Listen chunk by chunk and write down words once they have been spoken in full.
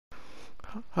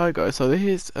Hi guys, so this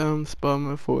is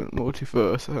Spiderman for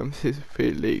Multivers, season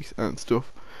 3 leaks and stuff.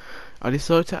 I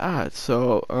decided to add,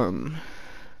 so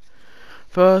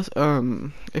first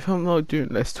if I'm not doing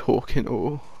less talking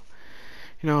or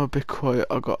a bit quiet,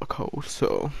 I got a cold,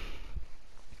 so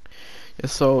yeah,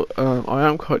 so I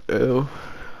am quite ill.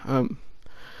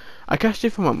 I catched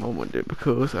it from my mum one day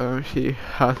because she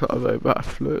has a very bad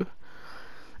flu.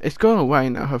 It's gone away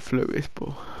now, her flu is,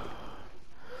 but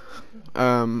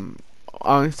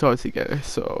I only started to get it,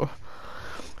 so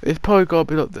it's probably gonna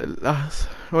be like the last,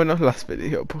 well, not last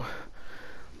video, but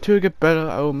to get better,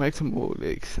 I will make some more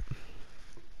leaks.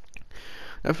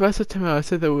 Now, first September, I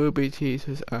said there will be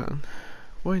Jesus, and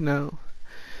right now,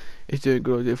 it's doing a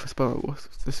good idea for Spiderman was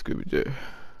the Scooby-Doo.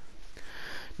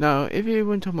 Now, if you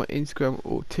went on my Instagram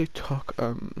or TikTok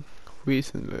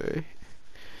recently,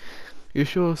 you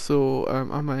sure saw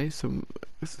I made some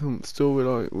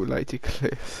storyline related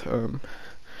clips.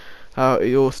 How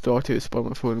it all started with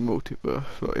Spiderman for the multiverse,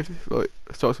 like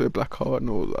it starts with a black heart and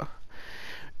all that.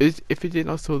 If you did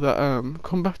not saw that,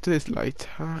 come back to this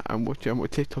later and watch it on my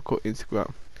TikTok or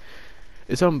Instagram.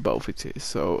 It's on both, it is.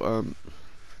 So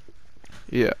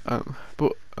yeah,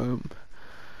 but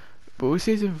with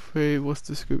season 3, what's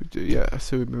the Scooby-Doo? Yeah, I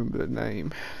still remember the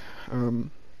name.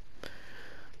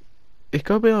 It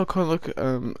got be like kind of like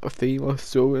a theme or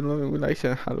storyline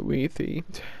relation, Halloween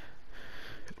themed.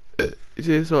 It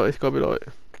is like it's got to be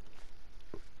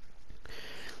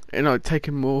like,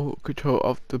 taking more control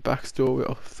of the backstory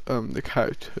of the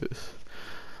characters.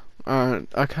 And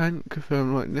I can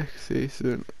confirm like next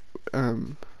season,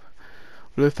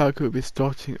 looks like we'll be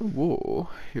starting a war.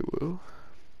 He will.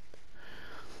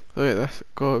 So yeah, that's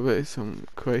gotta be some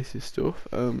crazy stuff.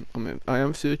 I mean, I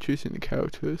am still choosing the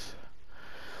characters,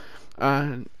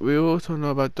 and we also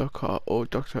know about Doc or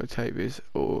Dr. Octavius,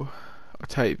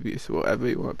 whatever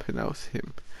you want to pronounce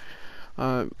him.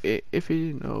 If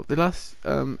you didn't know, the last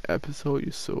episode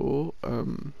you saw,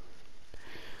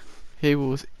 he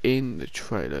was in the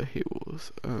trailer. He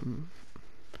was.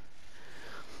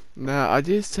 Now I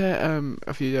did say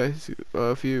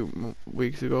a few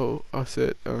weeks ago. I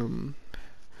said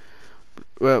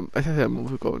well, I said a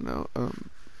month ago now.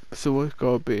 Someone's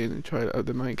gotta be in the trailer of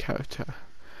the main character.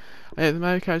 And yeah, the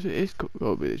main character is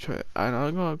gotta be the trailer, and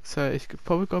I'm gonna say it's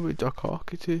probably gonna be Doc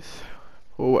Ock. It is,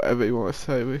 or whatever you want to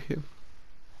say with him.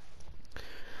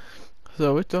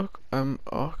 So with Doc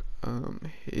Ock,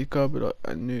 he's gotta be like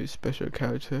a new special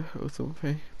character or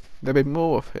something. There'll be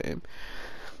more of him,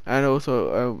 and also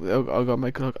I'm gonna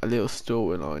make like a little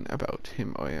storyline about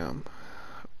him. I am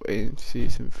in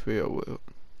season 3. I will.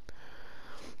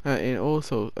 And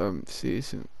also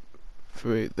season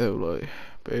 3 they'll like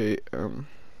be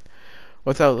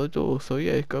without the door, so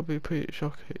yeah, it's gotta be pretty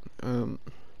shocking.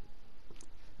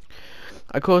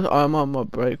 Of course, I'm on my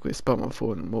break with Spiderman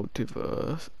for the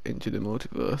multiverse, into the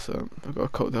multiverse. I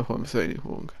got caught up on saying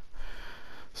wrong.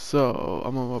 So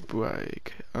I'm on my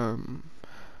break.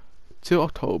 Till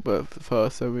October the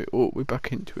 1st, so we're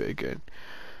back into it again.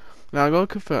 Now I gotta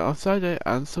confirm, on Saturday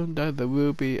and Sunday there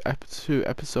will be 2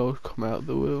 episodes come out.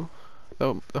 That's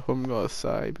what I'm gonna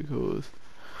say, because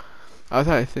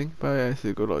I think about it, it's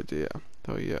a good idea.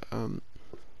 So yeah,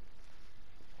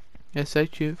 yeah, stay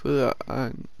tuned for that.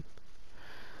 And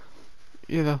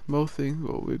yeah, that's most things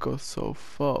what we got so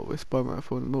far with Spiderman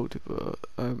for the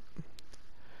multiverse.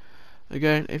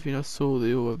 Again, if you not saw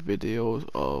the other videos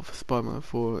of Spiderman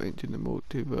 4 into the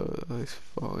multiverse, that's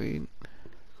fine,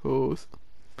 of course.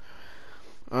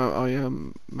 I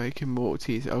am making more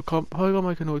teasers. I'm probably gonna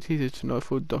make another teaser tonight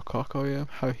for Doc Ock. I am,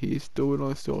 how he's doing.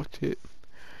 I started.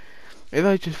 If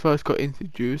I just first got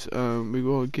introduced, we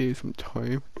gotta give some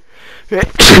time.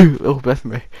 Oh, bless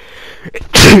me.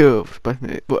 Oh, bless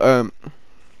me. But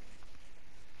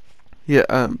yeah,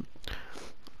 I'm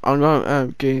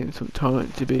gonna give some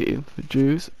time to be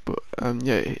introduced. But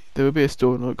yeah, there will be a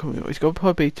storyline coming up. It's gonna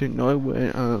probably be tonight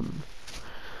when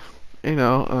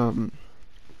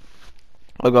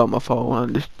I got my phone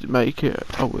and just make it.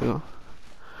 I will.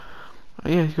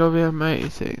 Yeah, it's gonna be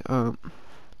amazing.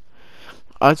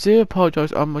 I do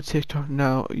apologise on my TikTok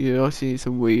now. You're seeing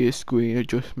some weird screen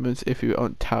adjustments if you're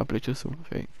on tablet or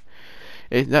something.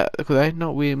 It's not, because that's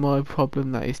not really my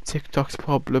problem. That is TikTok's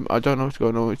problem. I don't know what's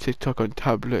going on with TikTok on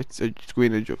tablets and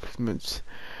screen adjustments.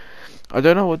 I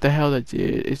don't know what the hell they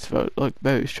did. It's like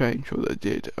very strange what they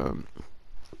did.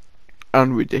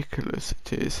 And ridiculous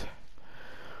it is.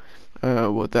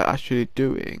 What they're actually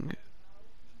doing.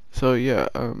 So yeah,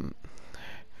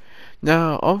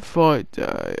 now on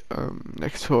Friday,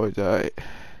 next Friday,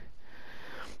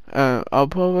 I'll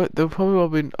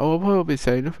probably be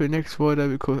saying nothing next Friday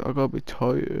because I gotta be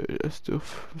tired and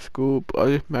stuff for school. But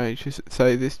I just managed to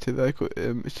say this today 'cause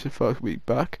it's the first week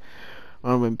back.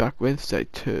 I went back Wednesday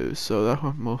too, so that's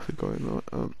what's mostly going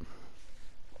on.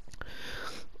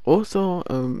 Also,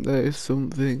 there is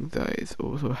something that is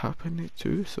also happening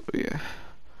too. So yeah.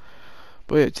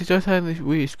 But yeah, to just have this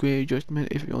weird screen adjustment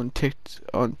if you're on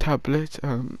tablet,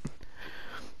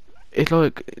 it's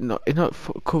like it's not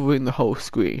covering the whole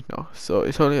screen, no. So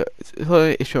it's only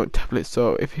an issue on tablet.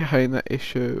 So if you're having that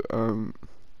issue,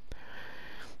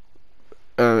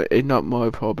 it's not my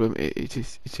problem. It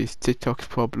is TikTok's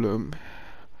problem.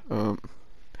 Um,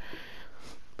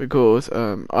 because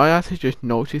I actually just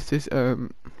noticed this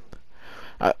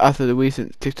after the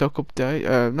recent TikTok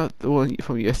update. Not the one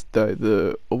from yesterday,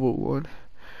 the other one.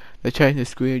 They changed the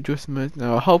screen adjustment.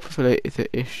 Now hopefully it's an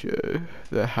issue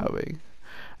they're having.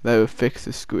 They will fix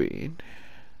the screen.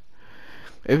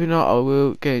 If not, I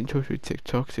will get in touch with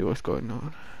TikTok, see what's going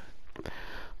on.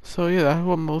 So yeah, that's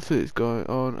what mostly is going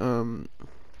on.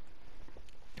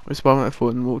 With Spiderman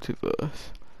for the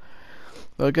Multiverse.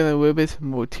 But again, there will be some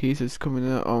more teasers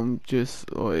coming out on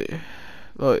just like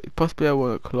possibly at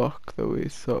 1 o'clock though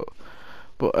is so.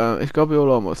 But it's gonna be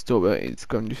all on my story on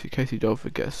Instagram just in case you don't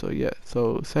forget. So yeah,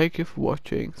 so thank you for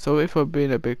watching. So if I've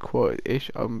been a bit quiet-ish,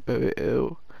 I'm very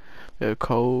ill, very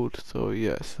cold. So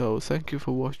yeah, so thank you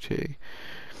for watching.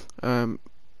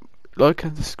 Like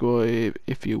and subscribe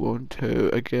if you want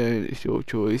to. Again, it's your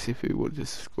choice if you want to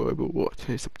subscribe or watch.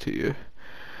 It's up to you.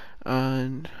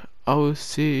 And I will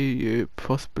see you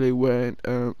possibly when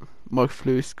my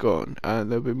flu's gone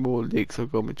and there'll be more leaks I'm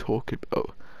gonna be talking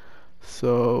about.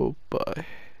 So bye.